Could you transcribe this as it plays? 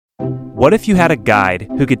What if you had a guide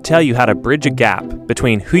who could tell you how to bridge a gap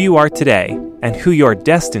between who you are today and who you're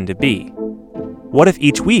destined to be? What if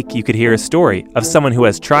each week you could hear a story of someone who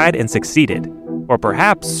has tried and succeeded, or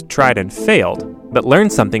perhaps tried and failed, but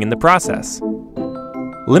learned something in the process?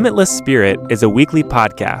 Limitless Spirit is a weekly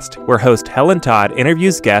podcast where host Helen Todd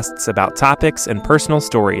interviews guests about topics and personal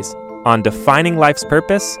stories on defining life's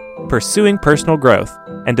purpose, pursuing personal growth,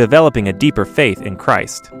 and developing a deeper faith in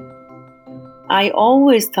Christ. I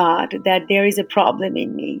always thought that there is a problem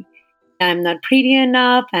in me. I'm not pretty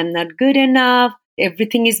enough. I'm not good enough.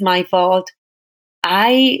 Everything is my fault.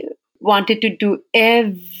 I wanted to do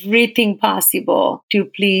everything possible to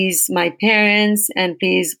please my parents and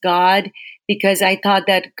please God because I thought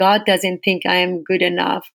that God doesn't think I am good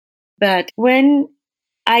enough. But when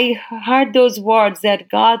I heard those words that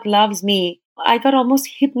God loves me, I got almost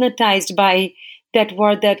hypnotized by that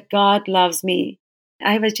word that God loves me.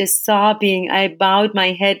 I was just sobbing. I bowed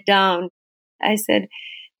my head down. I said,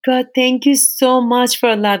 God, thank you so much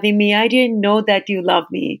for loving me. I didn't know that you love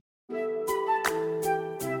me.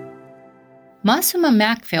 Masuma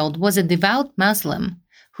Macfield was a devout Muslim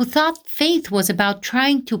who thought faith was about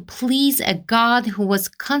trying to please a God who was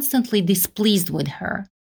constantly displeased with her.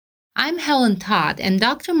 I'm Helen Todd, and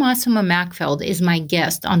Dr. Masuma Macfield is my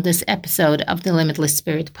guest on this episode of the Limitless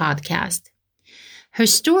Spirit podcast. Her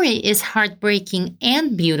story is heartbreaking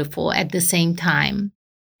and beautiful at the same time.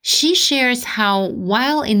 She shares how,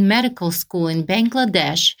 while in medical school in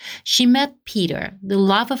Bangladesh, she met Peter, the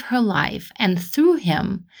love of her life, and through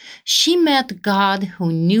him, she met God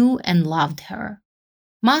who knew and loved her.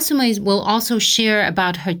 Masuma will also share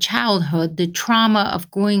about her childhood, the trauma of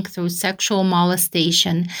going through sexual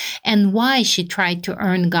molestation, and why she tried to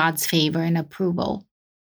earn God's favor and approval.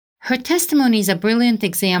 Her testimony is a brilliant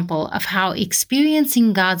example of how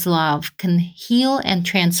experiencing God's love can heal and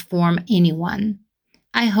transform anyone.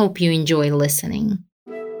 I hope you enjoy listening.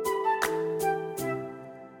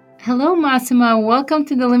 Hello, Masuma. Welcome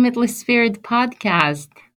to the Limitless Spirit podcast.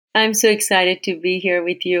 I'm so excited to be here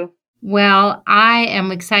with you. Well, I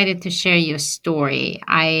am excited to share your story.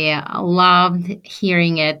 I loved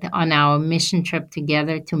hearing it on our mission trip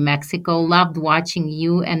together to Mexico. Loved watching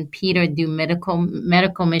you and Peter do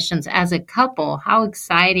medical missions as a couple. How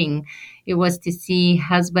exciting it was to see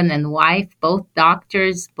husband and wife, both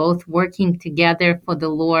doctors, both working together for the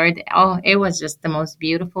Lord. Oh, it was just the most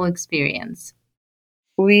beautiful experience.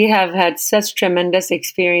 We have had such tremendous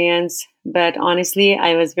experience, but honestly,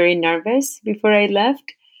 I was very nervous before I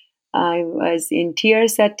left. I was in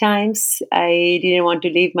tears at times. I didn't want to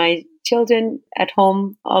leave my children at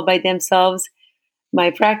home all by themselves. My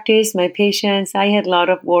practice, my patients, I had a lot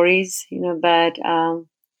of worries, but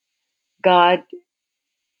God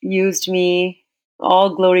used me.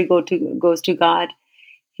 All glory goes to God.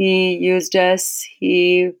 He used us.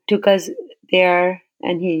 He took us there,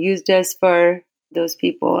 and He used us for those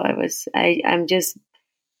people. I'm just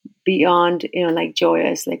beyond,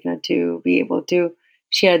 joyous, to be able to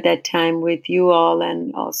share that time with you all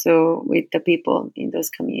and also with the people in those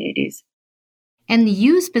communities. And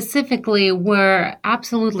you specifically were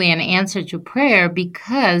absolutely an answer to prayer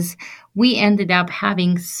because we ended up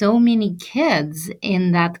having so many kids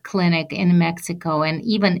in that clinic in Mexico and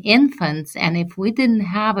even infants. And if we didn't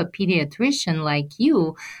have a pediatrician like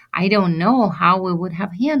you, I don't know how we would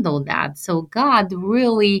have handled that. So God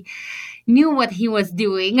really knew what He was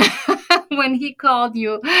doing when He called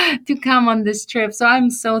you to come on this trip. So I'm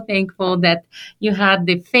so thankful that you had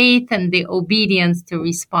the faith and the obedience to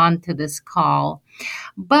respond to this call.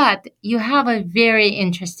 But you have a very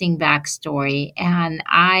interesting backstory, and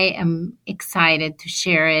I am excited to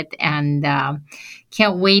share it and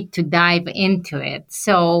can't wait to dive into it.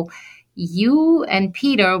 So you and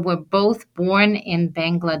Peter were both born in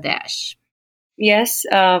Bangladesh. Yes,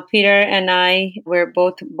 Peter and I were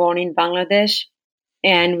both born in Bangladesh,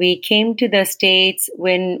 and we came to the States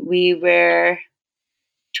when we were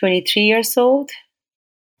 23 years old.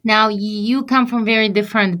 Now, you come from very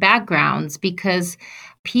different backgrounds because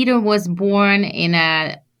Peter was born in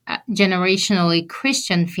a generationally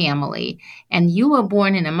Christian family, and you were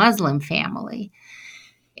born in a Muslim family.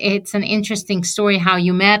 It's an interesting story how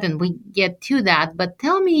you met, and we get to that. But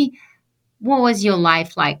tell me, what was your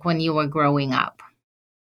life like when you were growing up?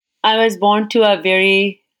 I was born to a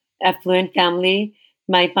very affluent family.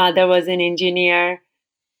 My father was an engineer.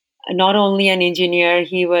 Not only an engineer,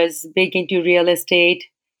 he was big into real estate.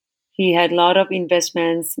 He had a lot of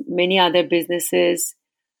investments, many other businesses.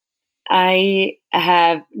 I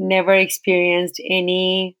have never experienced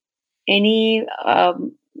any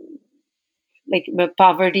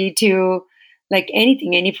poverty to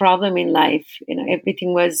anything, any problem in life.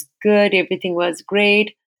 Everything was good. Everything was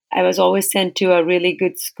great. I was always sent to a really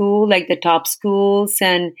good school, like the top schools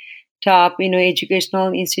and top,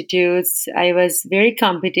 educational institutes. I was very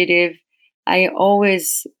competitive. I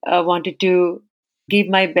always wanted to give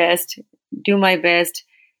my best, do my best,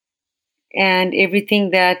 and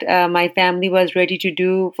everything that my family was ready to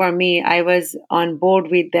do for me, I was on board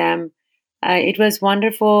with them. It was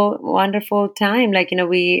wonderful, wonderful time. Like,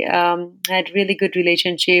 we had really good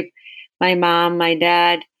relationship. My mom, my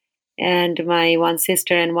dad, and my one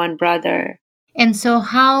sister and one brother. And so,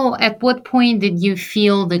 at what point did you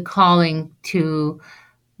feel the calling to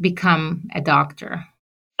become a doctor?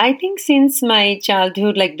 I think since my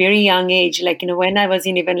childhood, like very young age, like, when I was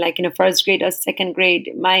in even like, first grade or second grade,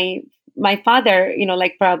 my father,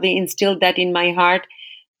 like probably instilled that in my heart,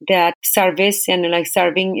 that service and like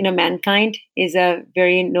serving, mankind is a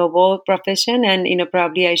very noble profession. And,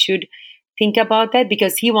 probably I should think about that,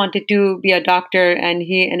 because he wanted to be a doctor and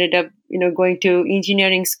he ended up, going to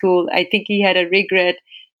engineering school. I think he had a regret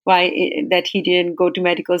that he didn't go to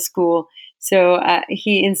medical school. So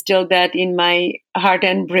he instilled that in my heart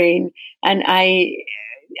and brain. And I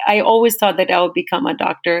always thought that I would become a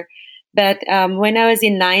doctor. But when I was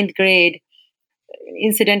in ninth grade,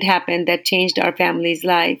 incident happened that changed our family's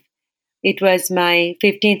life. It was my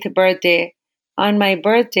 15th birthday. On my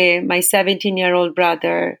birthday, my 17-year-old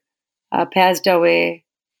brother passed away.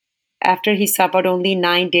 After he suffered only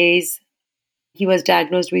 9 days, he was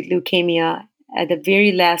diagnosed with leukemia at the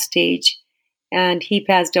very last stage. And he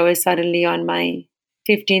passed away suddenly on my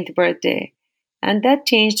 15th birthday. And that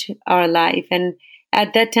changed our life. And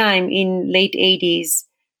at that time, in late 80s,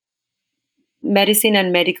 medicine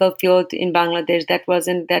and medical field in Bangladesh, that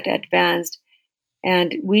wasn't that advanced.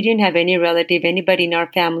 And we didn't have any relative, anybody in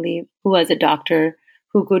our family who was a doctor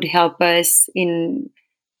who could help us in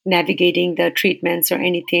navigating the treatments or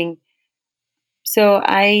anything. So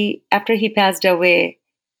after he passed away,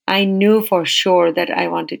 I knew for sure that I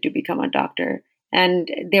wanted to become a doctor. And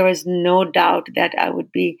there was no doubt that I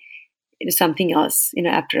would be something else.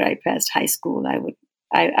 After I passed high school,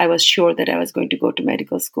 I was sure that I was going to go to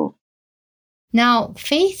medical school. Now,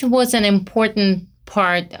 faith was an important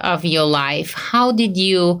part of your life. How did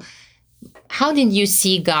you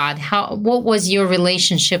see God? What was your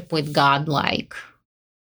relationship with God like?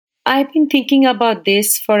 I've been thinking about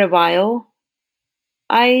this for a while.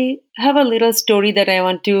 I have a little story that I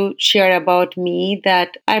want to share about me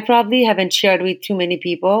that I probably haven't shared with too many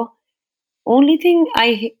people. Only thing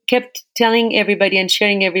I kept telling everybody and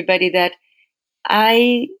sharing everybody that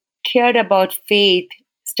I cared about faith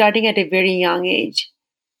starting at a very young age.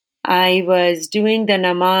 I was doing the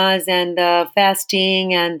namaz and the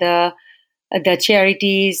fasting and the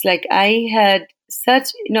charities. Like I had such,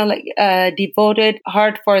 devoted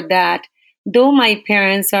heart for that. Though my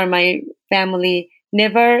parents or my family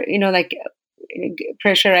never,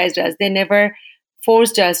 pressurized us. They never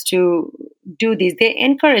forced us to do this. They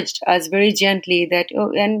encouraged us very gently that,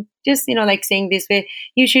 and just, saying this way,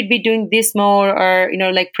 you should be doing this more, or,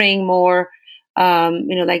 praying more,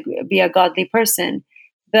 be a godly person.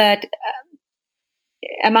 But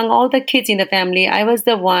among all the kids in the family, I was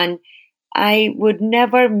the one. I would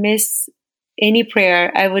never miss any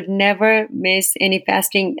prayer. I would never miss any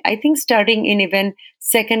fasting. I think starting in even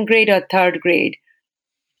second grade or third grade.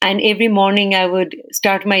 And every morning I would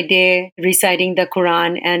start my day reciting the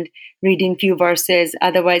Quran and reading few verses.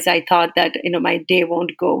 Otherwise, I thought that, my day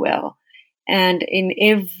won't go well. And in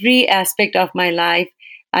every aspect of my life,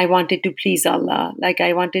 I wanted to please Allah. Like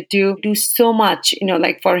I wanted to do so much,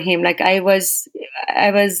 for Him. Like I was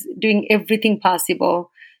doing everything possible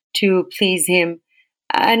to please Him.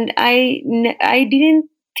 And I didn't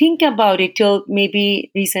think about it till maybe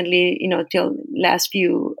recently, till last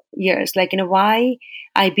few years, why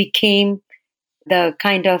I became the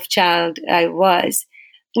kind of child I was.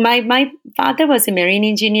 My father was a marine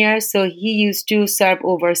engineer, so he used to serve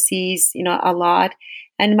overseas, a lot.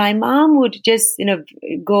 And my mom would just,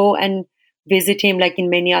 go and visit him like in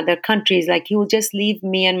many other countries. Like he would just leave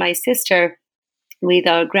me and my sister with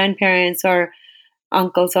our grandparents or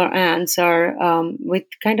uncles or aunts or with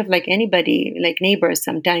kind of like anybody, like neighbors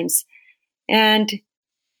sometimes. And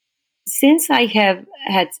since I have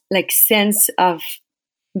had like sense of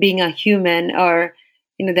being a human, or,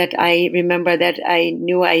 that I remember that I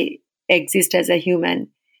knew I exist as a human,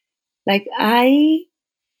 like I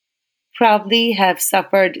probably have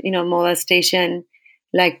suffered, molestation,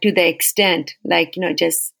 like to the extent, like,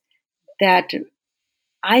 just that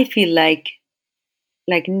I feel like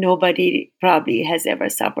nobody probably has ever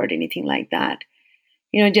suffered anything like that.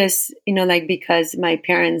 Just, because my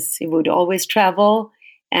parents would always travel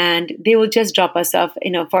and they would just drop us off,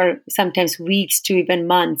 for sometimes weeks to even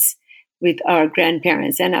months. with our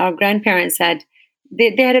grandparents. And our grandparents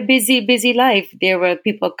they had a busy life. There were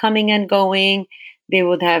people coming and going. They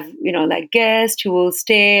would have, like guests who will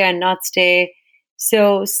stay and not stay.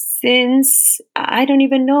 So since, I don't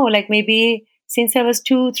even know, like maybe since I was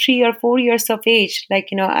 2, 3, or 4 years of age,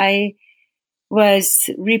 I was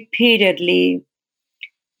repeatedly,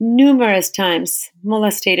 numerous times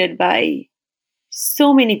molested by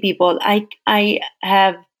so many people. I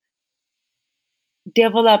have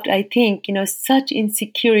developed, I think, such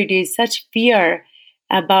insecurity, such fear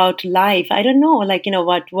about life. I don't know,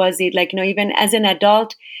 what was it? Even as an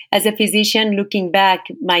adult, as a physician, looking back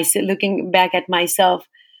at myself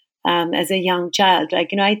as a young child,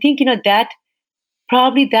 I think, that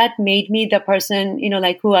probably that made me the person,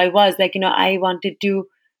 who I was. I wanted to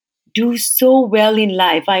do so well in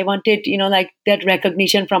life. I wanted, that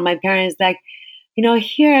recognition from my parents,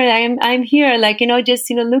 here I'm here,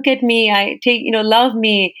 just, look at me, I take, love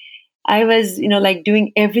me. I was,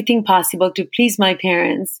 doing everything possible to please my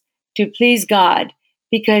parents, to please God,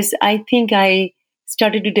 because I think I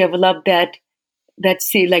started to develop that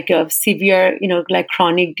a severe,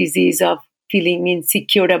 chronic disease of feeling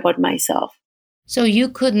insecure about myself. So you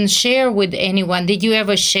couldn't share with anyone. Did you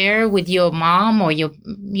ever share with your mom or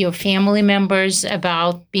your family members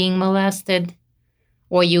about being molested,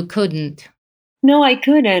 or you couldn't? No, I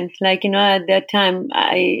couldn't. At that time,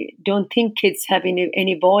 I don't think kids have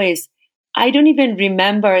any voice. I don't even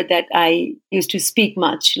remember that I used to speak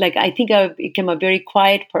much. I think I became a very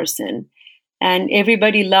quiet person. And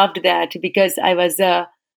everybody loved that because I was a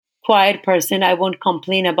quiet person. I won't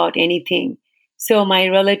complain about anything. So my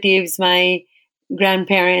relatives, my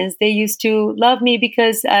grandparents, they used to love me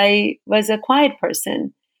because I was a quiet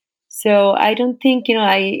person. So I don't think,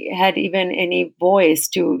 I had even any voice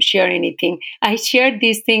to share anything. I shared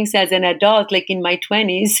these things as an adult, in my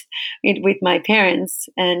 20s with my parents.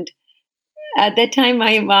 And at that time,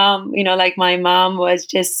 my mom, my mom was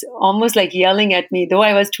just almost yelling at me, though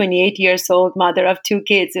I was 28 years old, mother of 2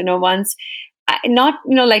 kids, once, not,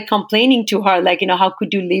 complaining to her, how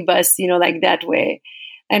could you leave us, that way?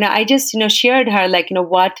 And I just, shared her,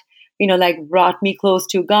 what, brought me close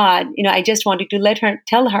to God. I just wanted to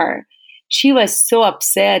tell her. She was so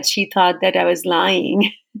upset. She thought that I was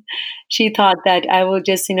lying. She thought that I will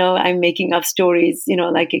just, I'm making up stories,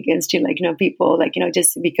 against you, people,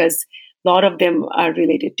 just because a lot of them are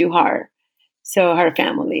related to her. So her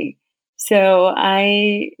family. So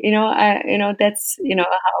that's,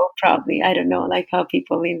 how probably, I don't know, how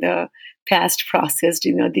people in the past processed,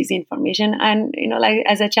 this information. And,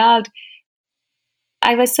 as a child,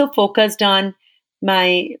 I was so focused on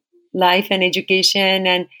my life and education.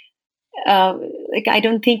 And I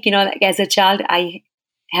don't think, as a child, I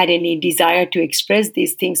had any desire to express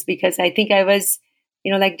these things because I think I was,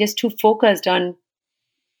 just too focused on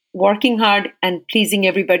working hard and pleasing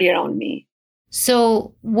everybody around me.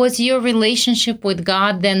 So was your relationship with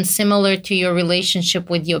God then similar to your relationship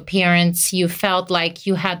with your parents? You felt like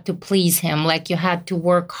you had to please him, like you had to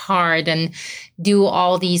work hard and do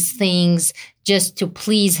all these things just to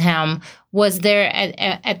please him. Was there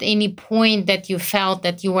at any point that you felt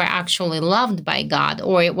that you were actually loved by God,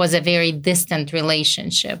 or it was a very distant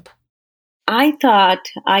relationship?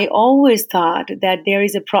 I always thought that there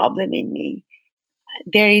is a problem in me.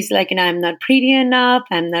 There is I'm not pretty enough,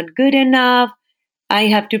 I'm not good enough, I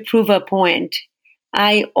have to prove a point.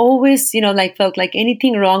 I always, felt like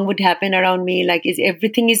anything wrong would happen around me,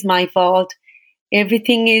 everything is my fault.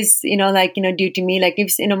 Everything is, due to me.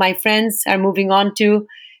 If, my friends are moving on to,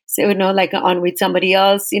 so, on with somebody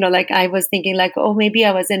else, I was thinking oh, maybe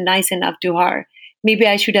I wasn't nice enough to her. Maybe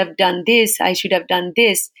I should have done this. I should have done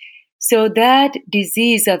this. So that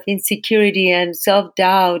disease of insecurity and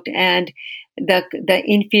self-doubt and the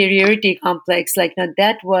inferiority complex,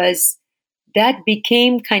 that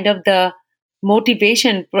became kind of the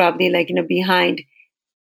motivation probably, behind.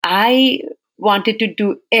 I wanted to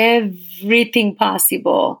do everything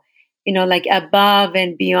possible, above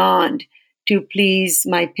and beyond to please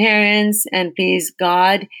my parents and please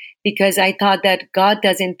God, because I thought that God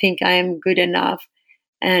doesn't think I am good enough.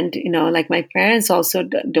 And, my parents also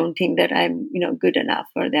don't think that I'm, good enough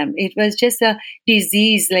for them. It was just a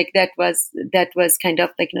disease that was kind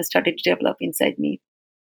of started to develop inside me.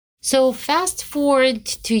 So fast forward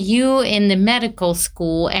to you in the medical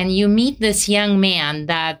school and you meet this young man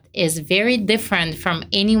that is very different from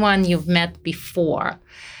anyone you've met before.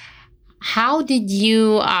 How did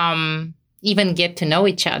you even get to know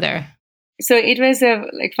each other? So it was a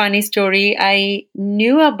funny story. I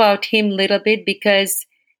knew about him a little bit because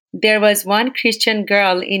there was one Christian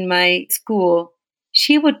girl in my school.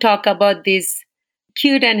 She would talk about this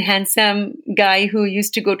cute and handsome guy who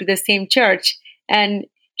used to go to the same church. And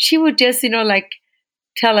she would just, like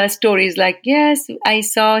tell us stories like, yes, I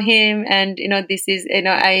saw him. And, this is,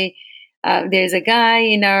 there's a guy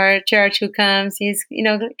in our church who comes. He's,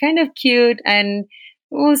 kind of cute, and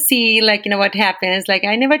we'll see, like, what happens. Like,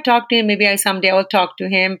 I never talked to him. Maybe someday I'll talk to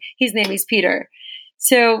him. His name is Peter.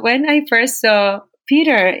 So when I first saw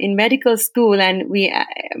Peter in medical school, and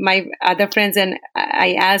my other friends, and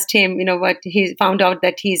I asked him, what he found out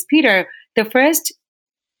that he's Peter, the first,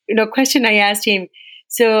 question I asked him,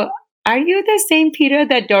 so are you the same Peter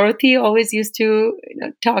that Dorothy always used to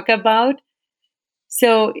talk about?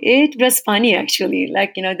 So it was funny, actually,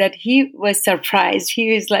 like, that he was surprised.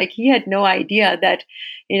 He was like, he had no idea that,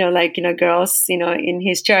 girls, in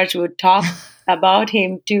his church would talk about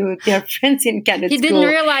him to their friends in Catholic school. He didn't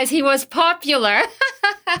realize he was popular.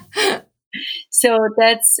 So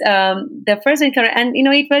that's the first encounter. And,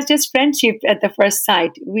 it was just friendship at the first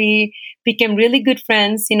sight. We became really good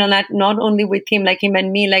friends, not only with him, like him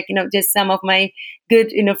and me, like, just some of my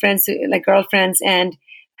good, friends, like girlfriends, and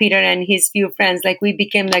Peter and his few friends. Like, we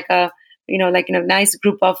became like a, nice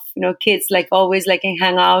group of, kids, like always like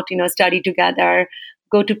hang out, study together,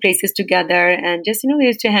 go to places together, and just, we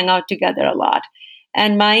used to hang out together a lot.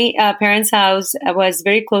 And my parents' house was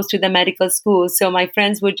very close to the medical school. So my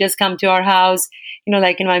friends would just come to our house,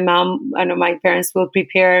 my mom and my parents will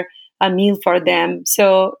prepare a meal for them.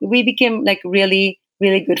 So we became like really,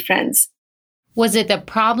 really good friends. Was it a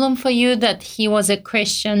problem for you that he was a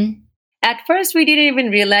Christian? At first, we didn't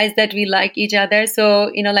even realize that we like each other.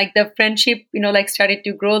 So, like the friendship, started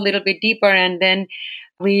to grow a little bit deeper. And then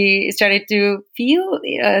we started to feel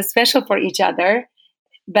special for each other.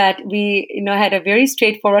 But we, had a very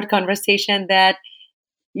straightforward conversation that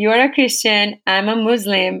you're a Christian, I'm a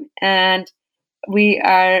Muslim, and we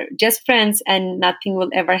are just friends and nothing will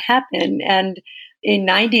ever happen. And in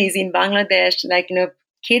 90s in Bangladesh, like,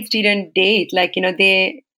 kids didn't date. Like,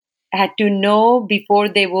 they had to know before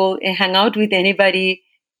they will hang out with anybody.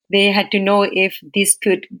 They had to know if this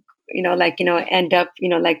could, end up,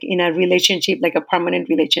 like in a relationship, like a permanent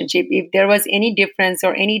relationship. If there was any difference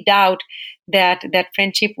or any doubt that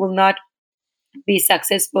friendship will not be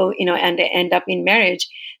successful, and end up in marriage,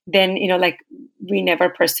 then, like we never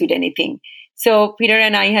pursued anything. So Peter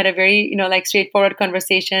and I had a very, straightforward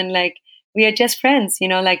conversation, like, we are just friends,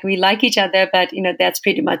 like we like each other, but, that's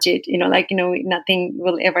pretty much it, nothing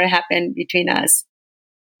will ever happen between us.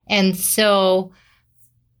 And so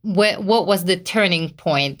what was the turning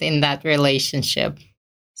point in that relationship?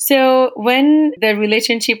 So when the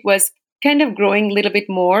relationship was kind of growing a little bit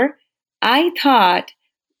more, I thought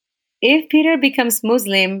if Peter becomes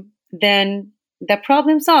Muslim, then the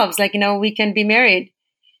problem solves, like, we can be married.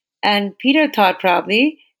 And Peter thought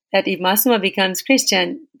probably that if Masuma becomes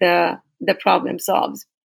Christian, the problem solves.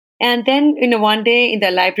 And then, one day in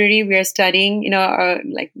the library, we are studying,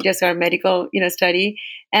 just our medical, study.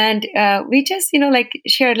 And we just,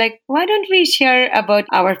 shared, like, why don't we share about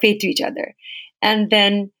our faith to each other? And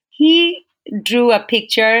then he drew a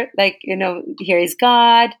picture, like, here is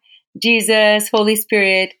God, Jesus, Holy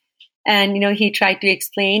Spirit. And, he tried to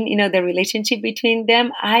explain, the relationship between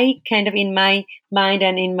them. I kind of, in my mind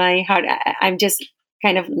and in my heart, I'm just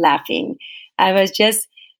kind of laughing. I was just,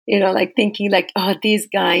 thinking like, oh, this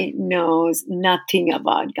guy knows nothing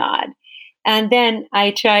about God. And then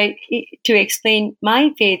I tried to explain my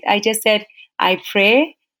faith. I just said, I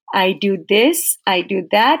pray, I do this, I do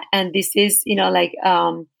that. And this is,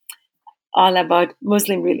 all about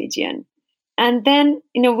Muslim religion. And then,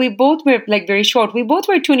 we both were like very short. We both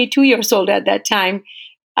were 22 years old at that time.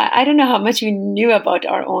 I don't know how much we knew about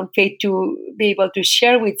our own faith to be able to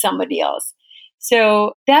share with somebody else.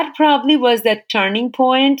 So that probably was the turning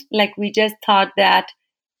point. Like, we just thought that,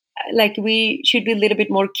 like, we should be a little bit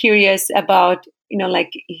more curious about,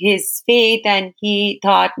 like his faith. And he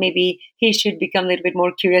thought maybe he should become a little bit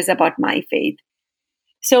more curious about my faith.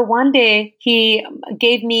 So one day he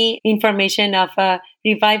gave me information of a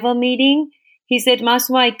revival meeting. He said,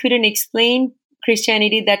 Masuma, I couldn't explain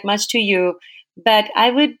Christianity that much to you, but I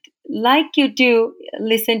would like you to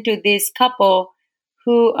listen to this couple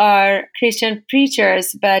who are Christian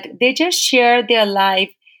preachers, but they just share their life.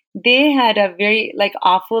 They had a very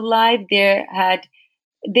awful life. They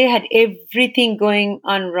had everything going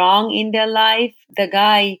on wrong in their life. The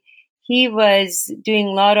guy, he was doing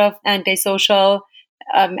a lot of antisocial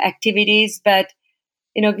activities, but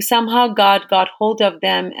somehow God got hold of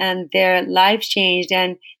them and their life changed.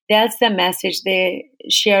 And that's the message they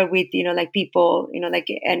share with, people,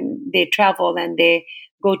 and they travel and they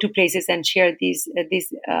go to places and share these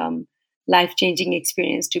life-changing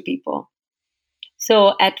experience to people.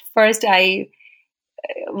 So at first I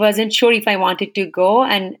wasn't sure if I wanted to go,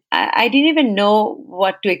 and I didn't even know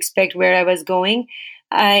what to expect, where I was going.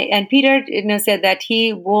 And Peter, said that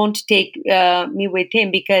he won't take me with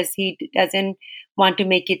him because he doesn't want to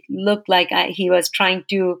make it look like he was trying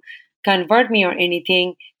to convert me or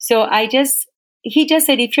anything. So he just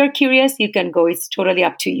said, if you're curious, you can go. It's totally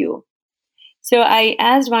up to you. So I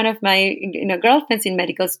asked one of my girlfriends in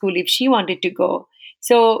medical school if she wanted to go.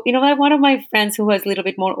 So, one of my friends who was a little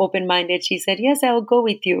bit more open-minded, she said, yes, I will go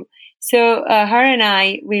with you. So her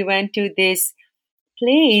and we went to this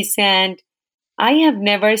place, and I have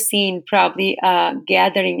never seen probably a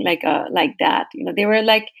gathering like that. There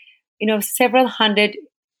were several hundred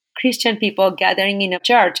Christian people gathering in a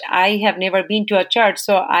church. I have never been to a church,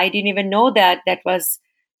 so I didn't even know that was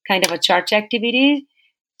kind of a church activity.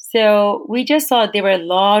 So we just saw there were a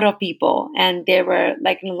lot of people, and there were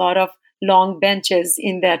a lot of long benches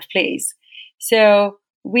in that place. So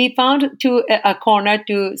we found a corner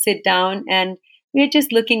to sit down, and we were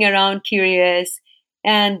just looking around, curious.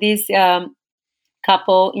 And this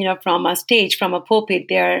couple, from a stage, from a pulpit,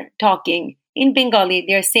 they're talking in Bengali.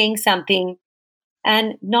 They're saying something,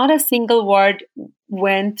 and not a single word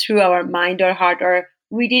went through our mind or heart, or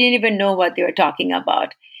we didn't even know what they were talking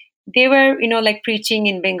about. They were, preaching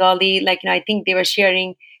in Bengali. I think they were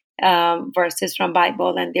sharing verses from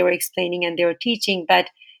Bible, and they were explaining and they were teaching,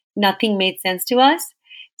 but nothing made sense to us.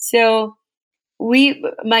 So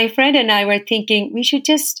my friend and I were thinking we should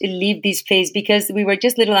just leave this place, because we were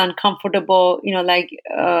just a little uncomfortable,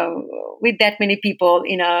 with that many people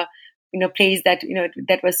in a place that,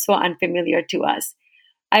 that was so unfamiliar to us.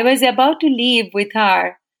 I was about to leave with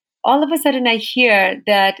her. All of a sudden I hear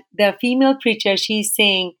that the female preacher, she's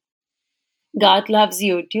saying, God loves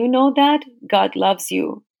you. Do you know that? God loves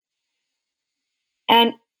you.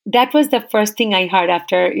 And that was the first thing I heard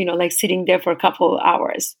after, sitting there for a couple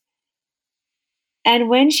hours. And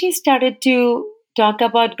when she started to talk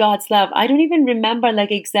about God's love, I don't even remember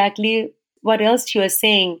exactly what else she was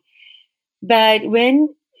saying. But when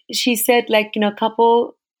she said a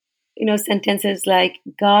couple, sentences like,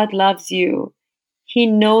 God loves you. He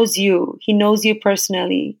knows you. He knows you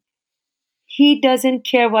personally. He doesn't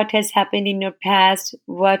care what has happened in your past,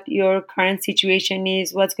 what your current situation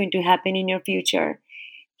is, what's going to happen in your future.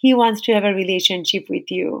 He wants to have a relationship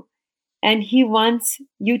with you. And he wants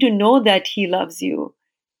you to know that he loves you.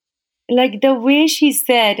 The way she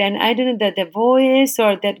said, and I don't know, that the voice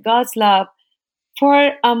or that God's love,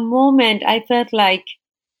 for a moment, I felt like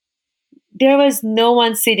there was no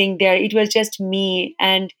one sitting there. It was just me.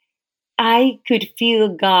 And I could feel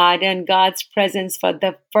God and God's presence for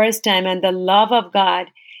the first time, and the love of God.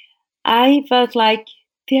 I felt like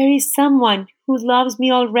there is someone who loves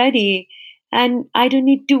me already, and I don't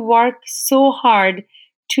need to work so hard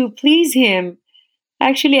to please him.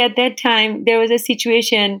 Actually, at that time, there was a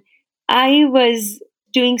situation. I was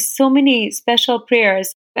doing so many special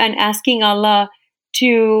prayers and asking Allah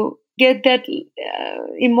to get that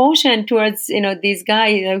emotion towards, this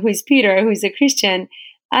guy who is Peter, who is a Christian.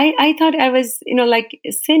 I thought I was,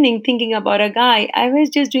 sinning, thinking about a guy. I was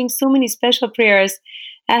just doing so many special prayers,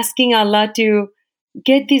 asking Allah to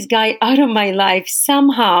get this guy out of my life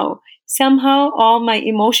somehow. Somehow all my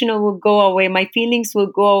emotional will go away. My feelings will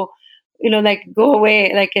go, go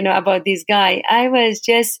away, about this guy. I was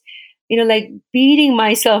just, beating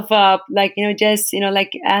myself up, just,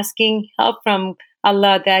 asking help from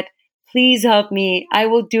Allah that please help me. I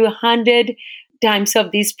will do 100 times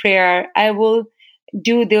of this prayer. I will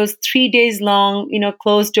do those 3 days long,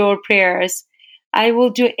 closed door prayers. I will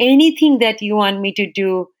do anything that you want me to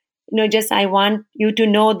do. Just I want you to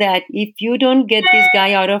know that if you don't get this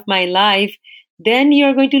guy out of my life, then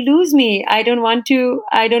you're going to lose me. I don't want to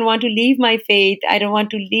leave my faith. I don't want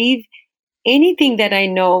to leave anything that I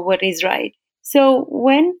know what is right. So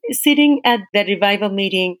when sitting at the revival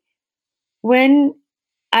meeting, when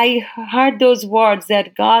I heard those words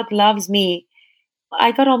that God loves me,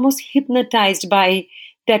 I got almost hypnotized by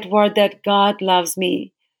that word that God loves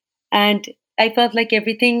me. And I felt like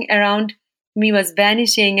everything around me was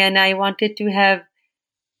vanishing, and I wanted to have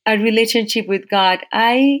a relationship with God.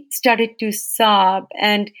 I started to sob,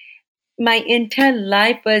 and my entire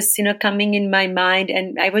life was, coming in my mind,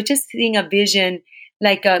 and I was just seeing a vision,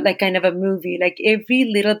 like kind of a movie. Like every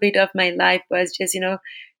little bit of my life was just,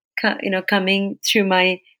 coming through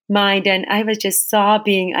my mind, and I was just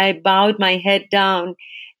sobbing. I bowed my head down,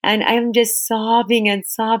 and I'm just sobbing and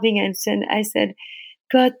sobbing. And I said,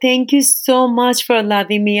 God, thank you so much for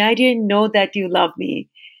loving me. I didn't know that you love me.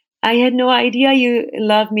 I had no idea you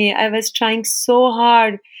love me. I was trying so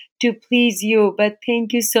hard to please you, but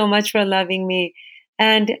thank you so much for loving me.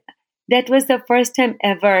 And that was the first time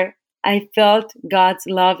ever I felt God's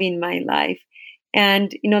love in my life.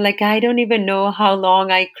 And, like I don't even know how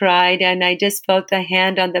long I cried, and I just felt a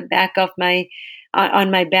hand on the back of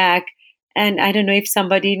on my back. And I don't know if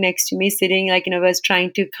somebody next to me sitting, was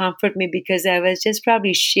trying to comfort me, because I was just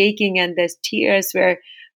probably shaking, and the tears were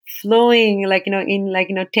flowing,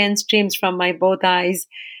 in 10 streams from my both eyes.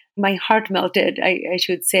 My heart melted, I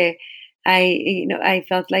should say. I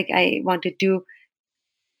felt like I wanted to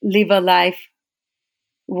live a life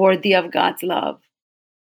worthy of God's love.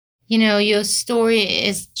 Your story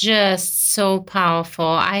is just so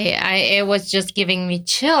powerful. It was just giving me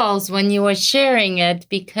chills when you were sharing it,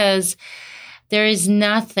 because there is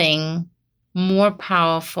nothing more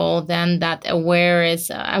powerful than that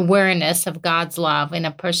awareness of God's love in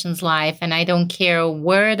a person's life. And I don't care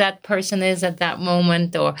where that person is at that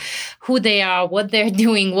moment, or who they are, what they're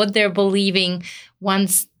doing, what they're believing.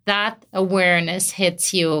 Once that awareness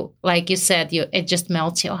hits you, like you said, it just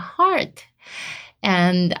melts your heart.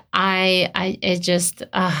 And it's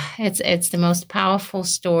the most powerful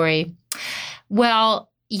story.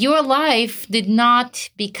 Well, your life did not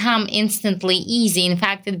become instantly easy. In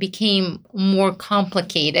fact, it became more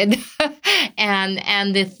complicated.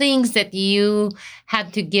 and the things that you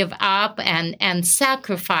had to give up and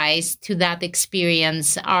sacrifice to that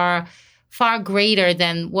experience are far greater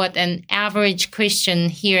than what an average Christian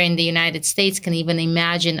here in the United States can even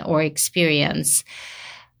imagine or experience.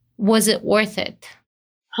 Was it worth it?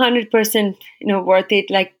 100%, worth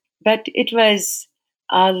it. But it was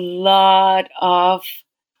a lot of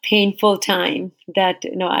painful time that,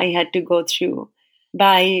 I had to go through,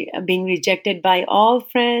 by being rejected by all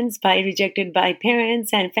friends, by rejected by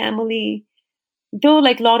parents and family. Though,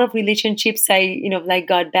 a lot of relationships, I,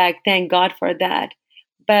 got back. Thank God for that.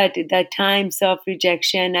 But the times of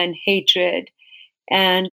rejection and hatred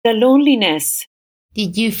and the loneliness.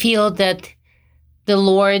 Did you feel that the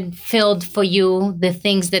Lord filled for you the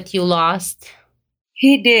things that you lost?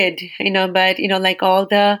 He did, but, all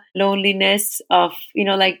the loneliness of,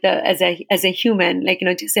 as a human,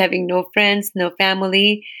 just having no friends, no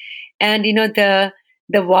family, and, the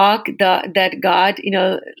walk that God,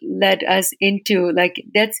 led us into,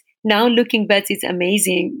 that's now looking back, it's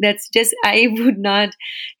amazing. That's just, I would not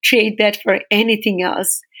trade that for anything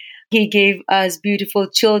else. He gave us beautiful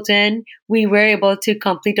children. We were able to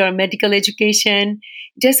complete our medical education.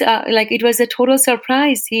 Just it was a total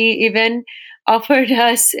surprise. He even offered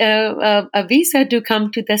us a visa to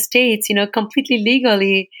come to the States, completely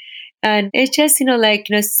legally. And it's just,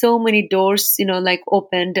 so many doors,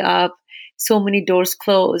 opened up, so many doors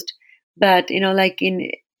closed. But,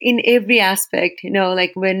 in every aspect,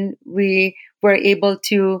 when we were able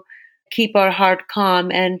to keep our heart calm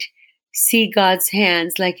and see God's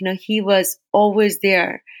hands, He was always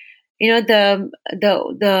there. The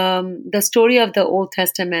story of the Old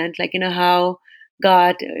Testament, how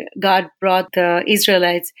God brought the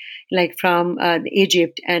Israelites from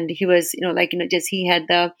Egypt, and He was just He had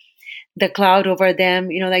the cloud over them,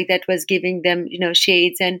 that was giving them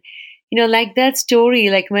shades, and that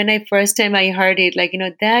story, when I first time I heard it,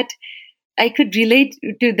 that I could relate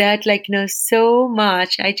to that so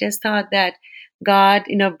much. I just thought that God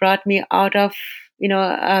brought me out of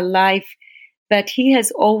a life, but He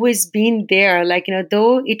has always been there,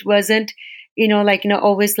 though it wasn't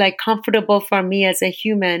always comfortable for me as a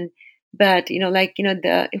human, but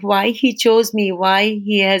the why He chose me, why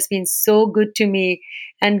He has been so good to me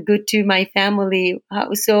and good to my family,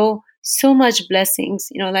 so much blessings,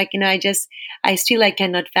 I still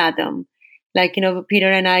cannot fathom.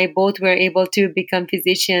 Peter and I both were able to become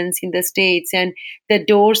physicians in the States, and the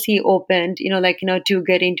doors He opened, to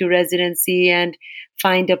get into residency and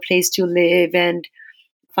find a place to live and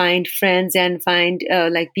find friends and find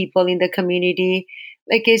people in the community.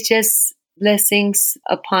 It's just blessings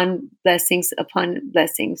upon blessings upon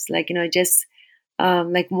blessings, just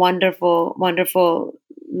wonderful, wonderful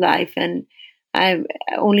life. And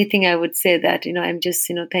only thing I would say that, I'm just,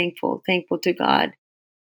 thankful to God.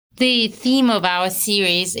 The theme of our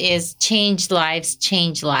series is change lives,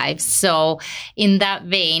 change lives. So in that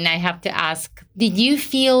vein, I have to ask, did you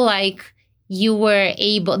feel like you were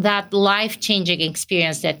able, that life-changing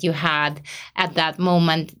experience that you had at that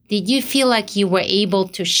moment, did you feel like you were able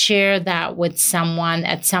to share that with someone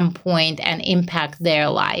at some point and impact their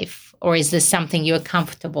life? Or is this something you're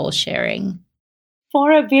comfortable sharing?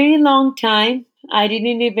 For a very long time, I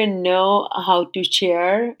didn't even know how to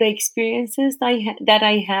share the experiences that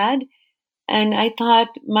I had. And I thought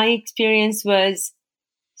my experience was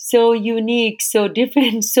so unique, so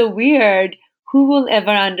different, so weird. Who will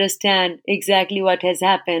ever understand exactly what has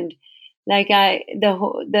happened? My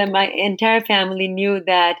entire family knew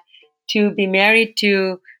that to be married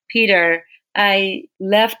to Peter, I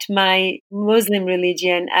left my Muslim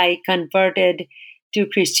religion. I converted to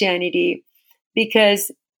Christianity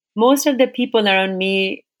because most of the people around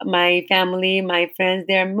me, my family, my friends,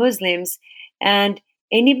 they're Muslims. And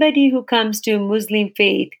anybody who comes to Muslim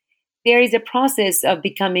faith, there is a process of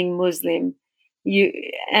becoming Muslim. You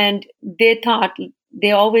and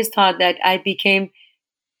they always thought that I became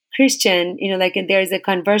Christian, like there is a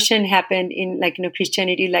conversion happened in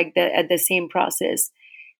Christianity, like at the same process.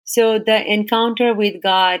 So the encounter with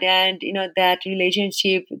God and that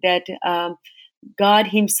relationship that God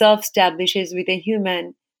Himself establishes with a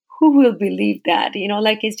human, who will believe that?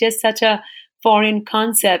 It's just such a foreign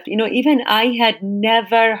concept. Even I had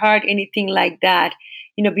never heard anything like that.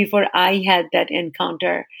 Before I had that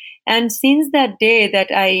encounter, and since that day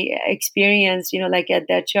that I experienced, at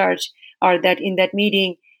that church or that in that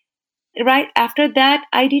meeting, right after that,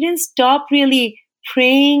 I didn't stop really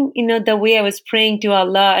praying, the way I was praying to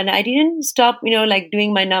Allah. And I didn't stop,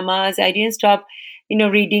 doing my namaz. I didn't stop,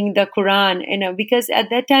 reading the Quran. Because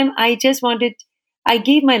at that time, I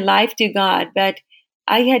gave my life to God, but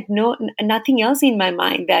I had nothing else in my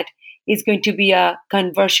mind that is going to be a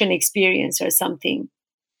conversion experience or something.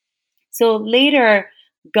 So later,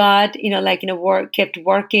 God, kept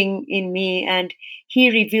working in me, and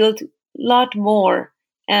He revealed a lot more.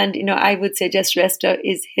 And, I would say just rest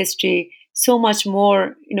is history. So much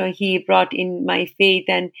more, He brought in my faith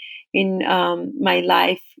and in my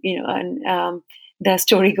life, and the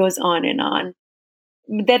story goes on and on.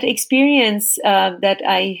 That experience that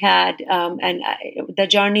I had the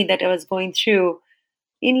journey that I was going through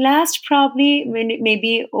in last probably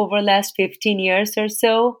maybe over last 15 years or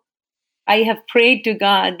so, I have prayed to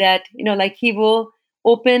God that, He will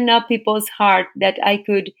open up people's heart that I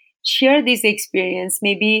could share this experience.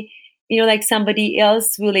 Maybe, somebody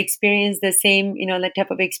else will experience the same, that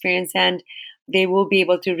type of experience, and they will be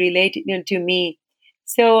able to relate, to me.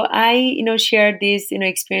 So I, shared this,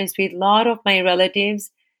 experience with a lot of my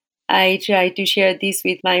relatives. I tried to share this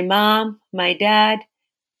with my mom, my dad.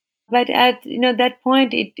 But at, that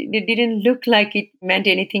point, it didn't look like it meant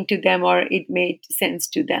anything to them or it made sense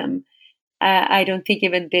to them. I don't think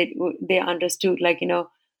even they understood, there's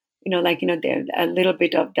a little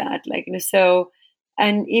bit of that, so,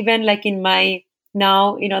 and even in my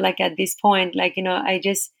now, at this point, I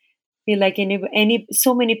just feel like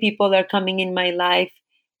so many people are coming in my life,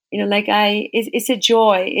 it's a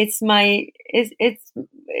joy. It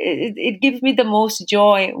gives me the most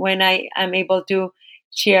joy when I am able to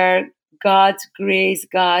share God's grace,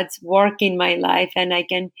 God's work in my life, and I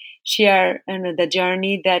can share the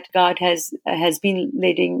journey that God has been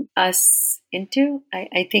leading us into.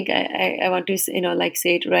 I think I want to say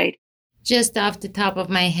it right. Just off the top of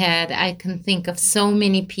my head, I can think of so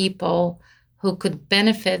many people who could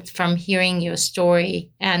benefit from hearing your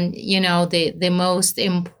story. And the most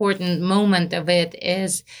important moment of it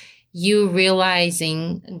is you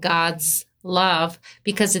realizing God's love,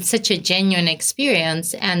 because it's such a genuine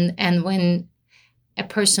experience. And when a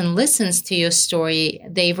person listens to your story,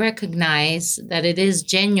 they recognize that it is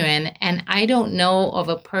genuine. And I don't know of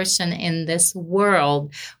a person in this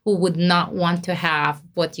world who would not want to have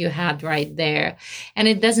what you had right there. And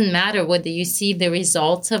it doesn't matter whether you see the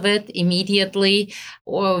results of it immediately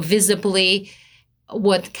or visibly.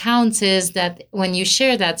 What counts is that when you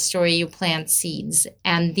share that story, you plant seeds,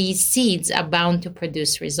 and these seeds are bound to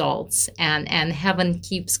produce results. And heaven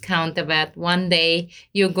keeps count of it. One day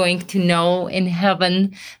you're going to know in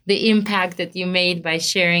heaven the impact that you made by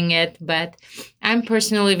sharing it. But I'm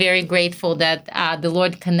personally very grateful that the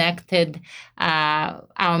Lord connected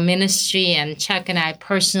our ministry and Chuck and I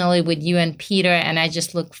personally with you and Peter. And I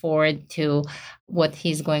just look forward to what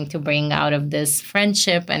He's going to bring out of this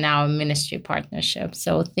friendship and our ministry partnership.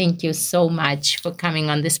 So thank you so much for coming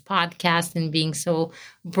on this podcast and being so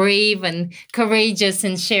brave and courageous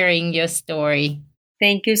in sharing your story.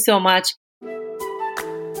 Thank you so much.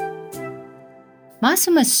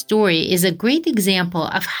 Masuma's story is a great example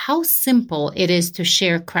of how simple it is to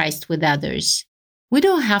share Christ with others. We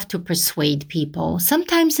don't have to persuade people.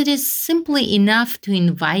 Sometimes it is simply enough to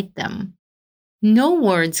invite them. No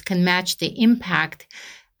words can match the impact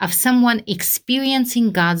of someone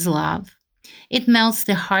experiencing God's love. It melts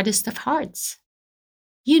the hardest of hearts.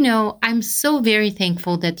 I'm so very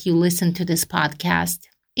thankful that you listen to this podcast.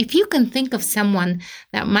 If you can think of someone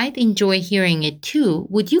that might enjoy hearing it too,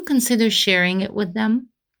 would you consider sharing it with them?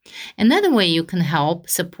 Another way you can help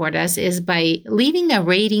support us is by leaving a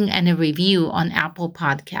rating and a review on Apple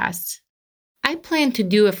Podcasts. I plan to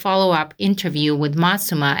do a follow-up interview with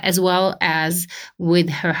Masuma as well as with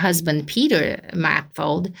her husband, Peter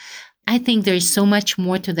Macfield. I think there is so much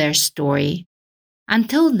more to their story.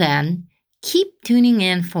 Until then, keep tuning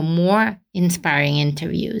in for more inspiring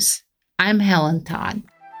interviews. I'm Helen Todd.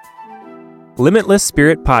 Limitless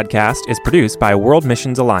Spirit Podcast is produced by World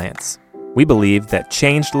Missions Alliance. We believe that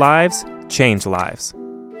changed lives change lives.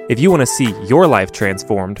 If you want to see your life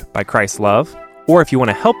transformed by Christ's love, or if you want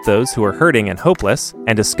to help those who are hurting and hopeless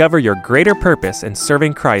and discover your greater purpose in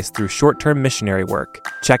serving Christ through short-term missionary work,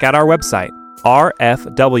 check out our website, rfwma.org,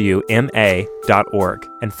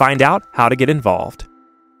 and find out how to get involved.